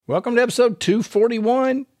Welcome to episode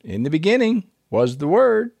 241. In the beginning was the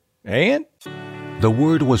Word, and the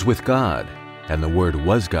Word was with God, and the Word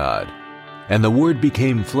was God, and the Word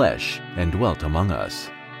became flesh and dwelt among us.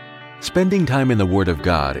 Spending time in the Word of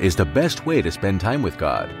God is the best way to spend time with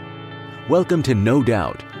God. Welcome to No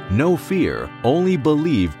Doubt, No Fear, Only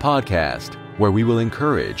Believe podcast, where we will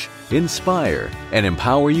encourage, inspire, and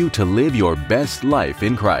empower you to live your best life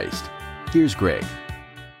in Christ. Here's Greg.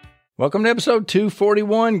 welcome to episode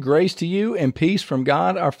 241. Grace to you and peace from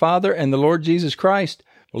God our Father and the Lord Jesus Christ.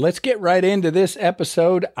 Well, let's get right into this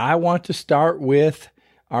episode. I want to start with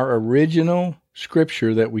our original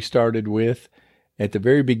scripture that we started with at the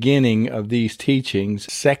very beginning of these teachings,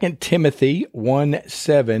 2 Timothy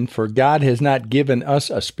 1:7. For God has not given us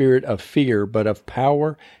a spirit of fear, but of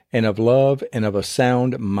power and of love and of a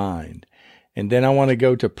sound mind. And then I want to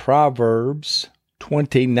go to Proverbs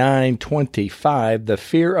 29:25. The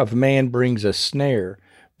fear of man brings a snare,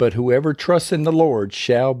 but whoever trusts in the Lord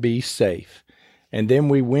shall be safe. And then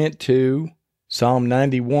we went to Psalm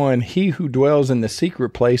 91. He who dwells in the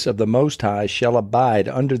secret place of the Most High shall abide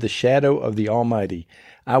under the shadow of the Almighty.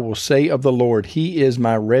 I will say of the Lord, He is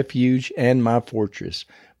my refuge and my fortress,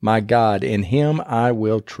 my God, in Him I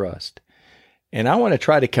will trust. And I want to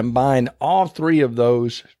try to combine all three of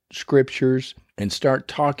those scriptures and start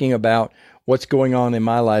talking about what's going on in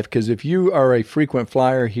my life. Because if you are a frequent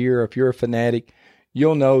flyer here, if you're a fanatic,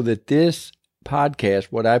 you'll know that this podcast,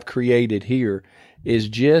 what I've created here, is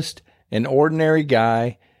just an ordinary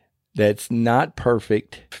guy that's not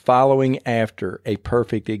perfect, following after a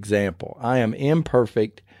perfect example. I am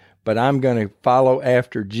imperfect, but I'm going to follow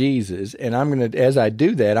after Jesus. And as I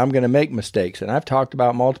do that, I'm going to make mistakes. And I've talked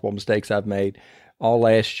about multiple mistakes I've made all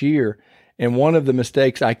last year. And one of the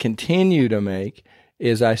mistakes I continue to make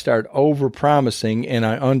is I start over-promising and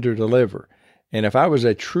I under-deliver. And if I was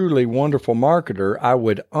a truly wonderful marketer, I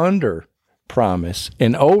would under-promise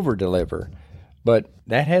and over-deliver. But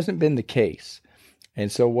that hasn't been the case.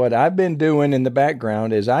 And so what I've been doing in the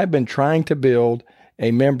background is I've been trying to build a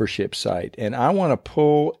membership site. And I want to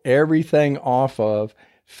pull everything off of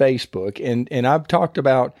Facebook. And I've talked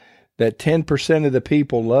about that 10% of the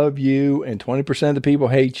people love you and 20% of the people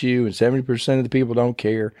hate you and 70% of the people don't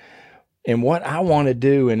care. And what I want to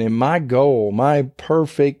do, and in my goal, my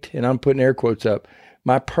perfect, and I'm putting air quotes up,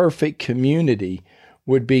 my perfect community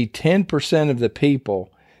would be 10% of the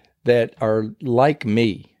people that are like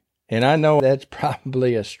me. And I know that's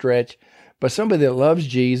probably a stretch, but somebody that loves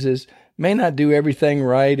Jesus, may not do everything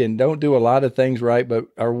right and don't do a lot of things right, but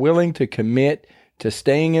are willing to commit to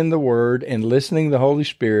staying in the Word and listening to the Holy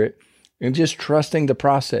Spirit and just trusting the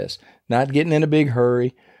process, not getting in a big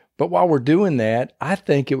hurry. But while we're doing that, I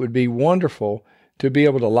think it would be wonderful to be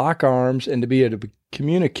able to lock arms and to be able to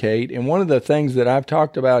communicate. And one of the things that I've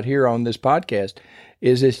talked about here on this podcast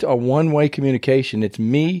is it's a one-way communication. It's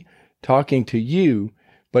me talking to you,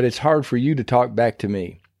 but it's hard for you to talk back to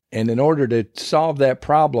me. And in order to solve that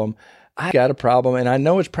problem, I've got a problem, and I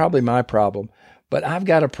know it's probably my problem, but I've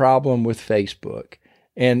got a problem with Facebook.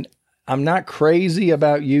 And I'm not crazy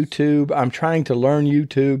about YouTube. I'm trying to learn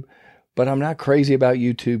YouTube, but I'm not crazy about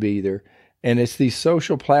YouTube either. And it's these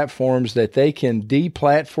social platforms that they can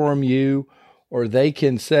deplatform you, or they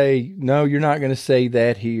can say, no, you're not going to say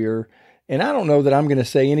that here. And I don't know that I'm going to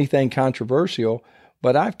say anything controversial,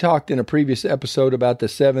 but I've talked in a previous episode about the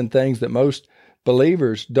 7 things that most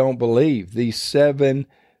believers don't believe, these 7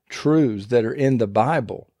 truths that are in the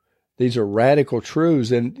Bible. These are radical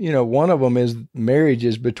truths. And, one of them is marriage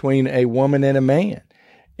is between a woman and a man.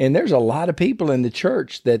 And there's a lot of people in the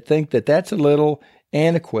church that think that that's a little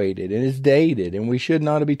antiquated and it's dated, and we should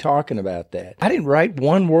not be talking about that. I didn't write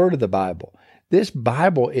one word of the Bible. This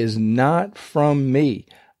Bible is not from me.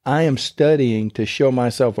 I am studying to show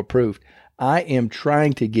myself approved. I am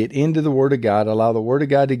trying to get into the Word of God, allow the Word of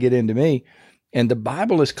God to get into me. And the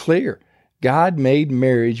Bible is clear. God made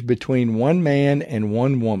marriage between one man and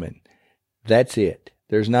one woman. That's it.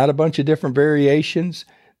 There's not a bunch of different variations.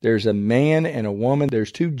 There's a man and a woman.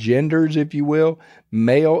 There's 2 genders, if you will,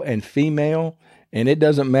 male and female. And it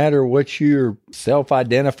doesn't matter what you're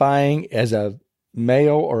self-identifying as a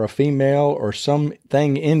male or a female or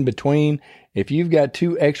something in between. If you've got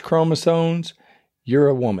 2 X chromosomes, you're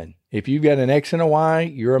a woman. If you've got an X and a Y,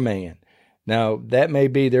 you're a man. Now, there may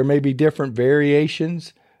be different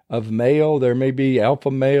variations of male. There may be alpha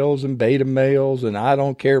males and beta males and I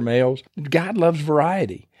don't care males. God loves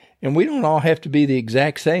variety. And we don't all have to be the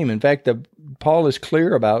exact same. In fact, Paul is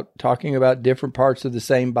clear about talking about different parts of the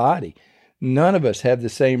same body. None of us have the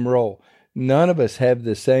same role. None of us have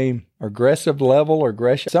the same aggressive level or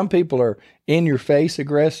aggression. Some people are in-your-face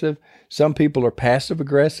aggressive. Some people are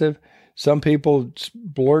passive-aggressive. Some people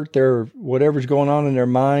blurt their whatever's going on in their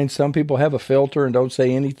mind. Some people have a filter and don't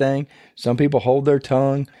say anything. Some people hold their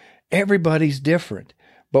tongue. Everybody's different,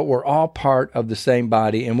 but we're all part of the same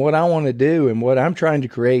body. And what I want to do and what I'm trying to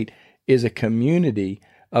create is a community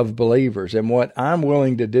of believers. And what I'm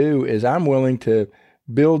willing to do is I'm willing to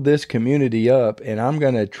build this community up, and I'm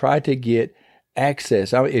going to try to get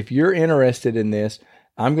access. If you're interested in this,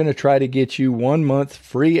 I'm going to try to get you 1 month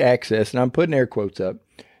free access, and I'm putting air quotes up,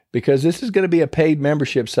 because this is going to be a paid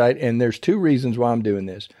membership site, and there's 2 reasons why I'm doing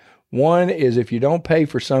this. One is if you don't pay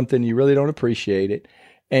for something, you really don't appreciate it.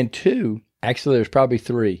 And 2, actually there's probably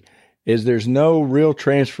 3, is there's no real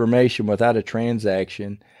transformation without a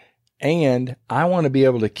transaction. And I want to be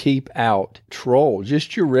able to keep out trolls,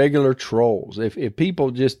 just your regular trolls. If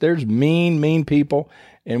people there's mean people.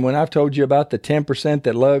 And when I've told you about the 10%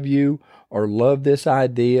 that love you or love this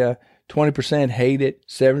idea, 20% hate it,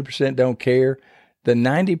 70% don't care, the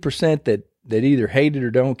 90% that either hate it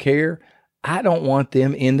or don't care, I don't want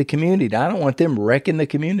them in the community. I don't want them wrecking the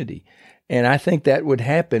community. And I think that would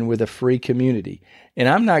happen with a free community. And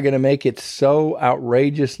I'm not going to make it so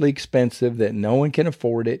outrageously expensive that no one can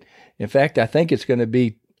afford it. In fact, I think it's going to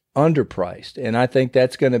be underpriced. And I think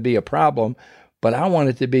that's going to be a problem. But I want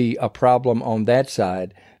it to be a problem on that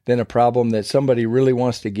side than a problem that somebody really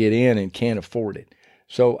wants to get in and can't afford it.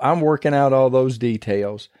 So I'm working out all those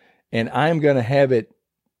details. And I'm going to have it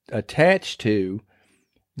attached to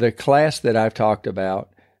the class that I've talked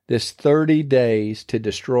about, this 30 days to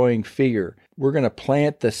destroying fear. We're going to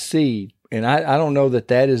plant the seed. And I don't know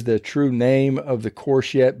that is the true name of the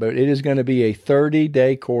course yet, but it is going to be a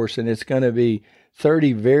 30-day course, and it's going to be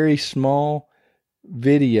 30 very small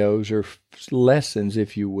videos or lessons,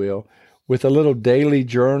 if you will, with a little daily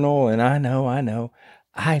journal. And I know,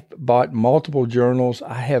 I bought multiple journals.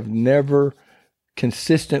 I have never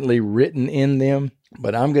consistently written in them,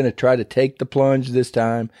 but I'm going to try to take the plunge this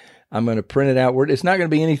time. I'm going to print it out. It's not going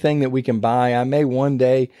to be anything that we can buy. I may one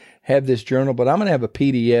day have this journal, but I'm going to have a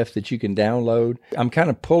PDF that you can download. I'm kind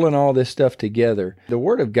of pulling all this stuff together. The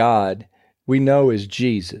Word of God, we know, is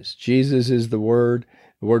Jesus. Jesus is the Word.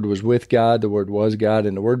 The Word was with God. The Word was God,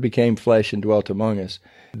 and the Word became flesh and dwelt among us.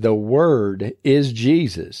 The Word is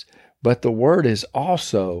Jesus, but the Word is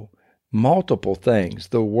also multiple things.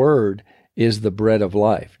 The Word is the bread of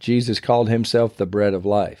life. Jesus called himself the bread of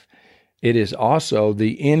life. It is also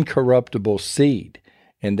the incorruptible seed,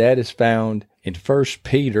 and that is found in 1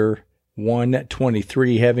 Peter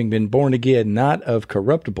 1:23, having been born again, not of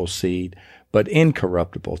corruptible seed, but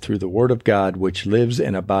incorruptible, through the Word of God, which lives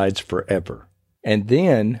and abides forever. And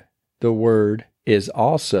then the Word is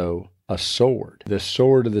also a sword, the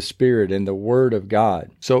sword of the Spirit and the Word of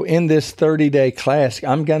God. So in this 30-day class,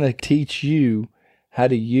 I'm going to teach you how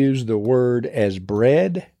to use the Word as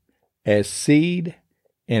bread, as seed,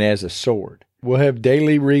 and as a sword. We'll have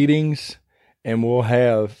daily readings, and we'll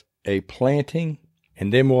have a planting,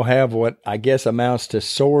 and then we'll have what I guess amounts to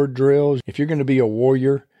sword drills. If you're going to be a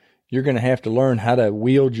warrior, you're going to have to learn how to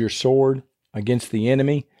wield your sword against the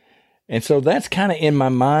enemy. And so that's kind of in my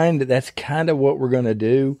mind. That's kind of what we're going to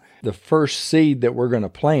do. The first seed that we're going to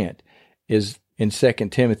plant is in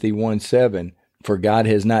 2 Timothy 1:7, for God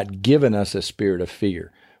has not given us a spirit of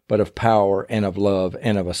fear, but of power and of love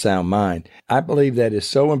and of a sound mind. I believe that is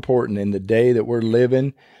so important in the day that we're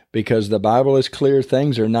living, because the Bible is clear.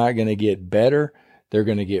 Things are not going to get better. They're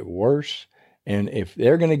going to get worse. And if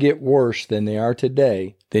they're going to get worse than they are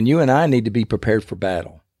today, then you and I need to be prepared for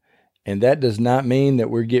battle. And that does not mean that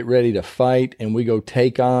we get ready to fight and we go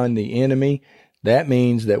take on the enemy. That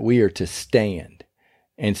means that we are to stand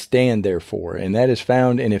and stand therefore. And that is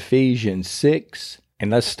found in Ephesians 6.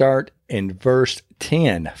 And let's start in verse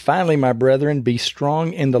 10. Finally, my brethren, be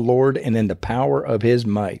strong in the Lord and in the power of his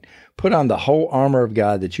might. Put on the whole armor of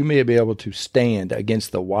God, that you may be able to stand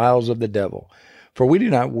against the wiles of the devil. For we do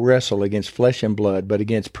not wrestle against flesh and blood, but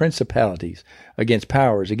against principalities, against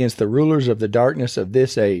powers, against the rulers of the darkness of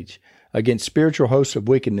this age, against spiritual hosts of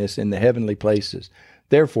wickedness in the heavenly places.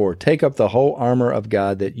 Therefore, take up the whole armor of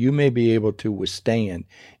God, that you may be able to withstand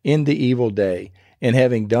in the evil day, and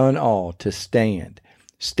having done all, to stand.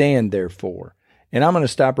 Stand therefore. And I'm going to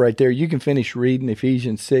stop right there. You can finish reading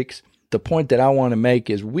Ephesians 6. The point that I want to make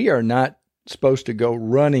is we are not supposed to go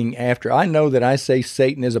running after. I know that I say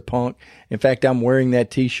Satan is a punk. In fact, I'm wearing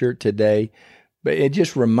that t-shirt today. But it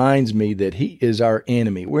just reminds me that he is our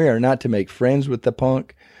enemy. We are not to make friends with the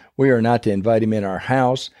punk. We are not to invite him in our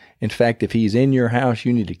house. In fact, if he's in your house,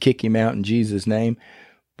 you need to kick him out in Jesus' name.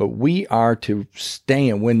 But we are to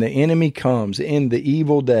stand when the enemy comes in the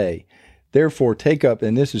evil day. Therefore, take up,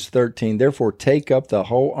 and this is 13, therefore take up the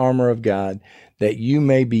whole armor of God, that you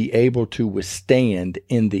may be able to withstand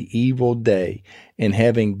in the evil day, and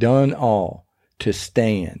having done all, to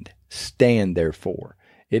stand. Stand therefore.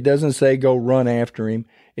 It doesn't say go run after him.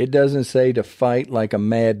 It doesn't say to fight like a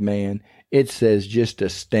madman. It says just to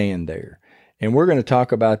stand there. And we're going to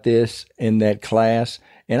talk about this in that class,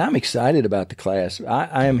 and I'm excited about the class.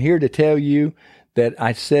 I am here to tell you that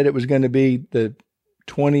I said it was going to be the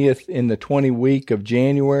 20th in the 20 week of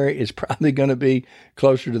January. It's probably going to be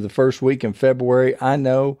closer to the first week in February. I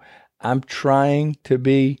know I'm trying to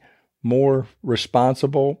be more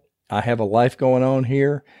responsible. I have a life going on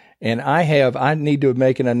here, and I need to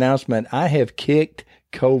make an announcement. I have kicked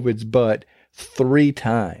COVID's butt 3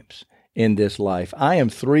 times in this life. I am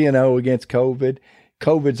 3-0 against COVID.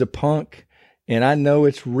 COVID's a punk, and I know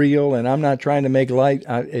it's real, and I'm not trying to make light.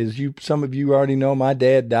 Some of you already know, my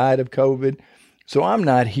dad died of COVID. So I'm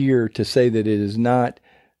not here to say that it is not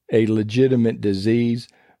a legitimate disease,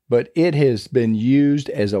 but it has been used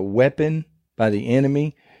as a weapon by the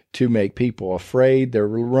enemy to make people afraid. They're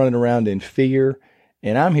running around in fear.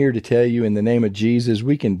 And I'm here to tell you, in the name of Jesus,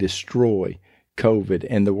 we can destroy COVID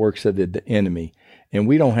and the works of the enemy, and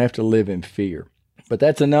we don't have to live in fear. But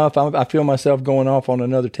that's enough. I feel myself going off on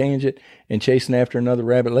another tangent and chasing after another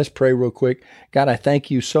rabbit. Let's pray real quick. God, I thank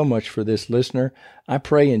you so much for this listener. I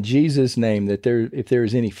pray in Jesus' name that if there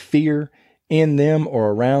is any fear in them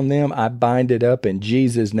or around them, I bind it up in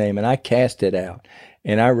Jesus' name, and I cast it out.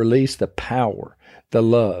 And I release the power, the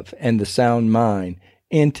love, and the sound mind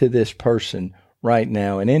into this person right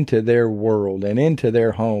now, and into their world, and into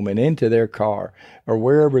their home, and into their car, or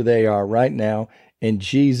wherever they are right now, in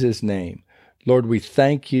Jesus' name. Lord, we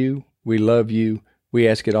thank you. We love you. We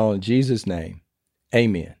ask it all in Jesus' name.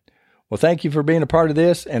 Amen. Well, thank you for being a part of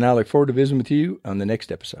this, and I look forward to visiting with you on the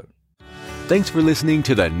next episode. Thanks for listening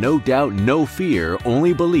to the No Doubt, No Fear,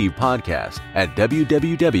 Only Believe podcast at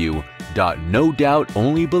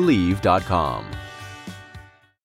www.nodoubtonlybelieve.com.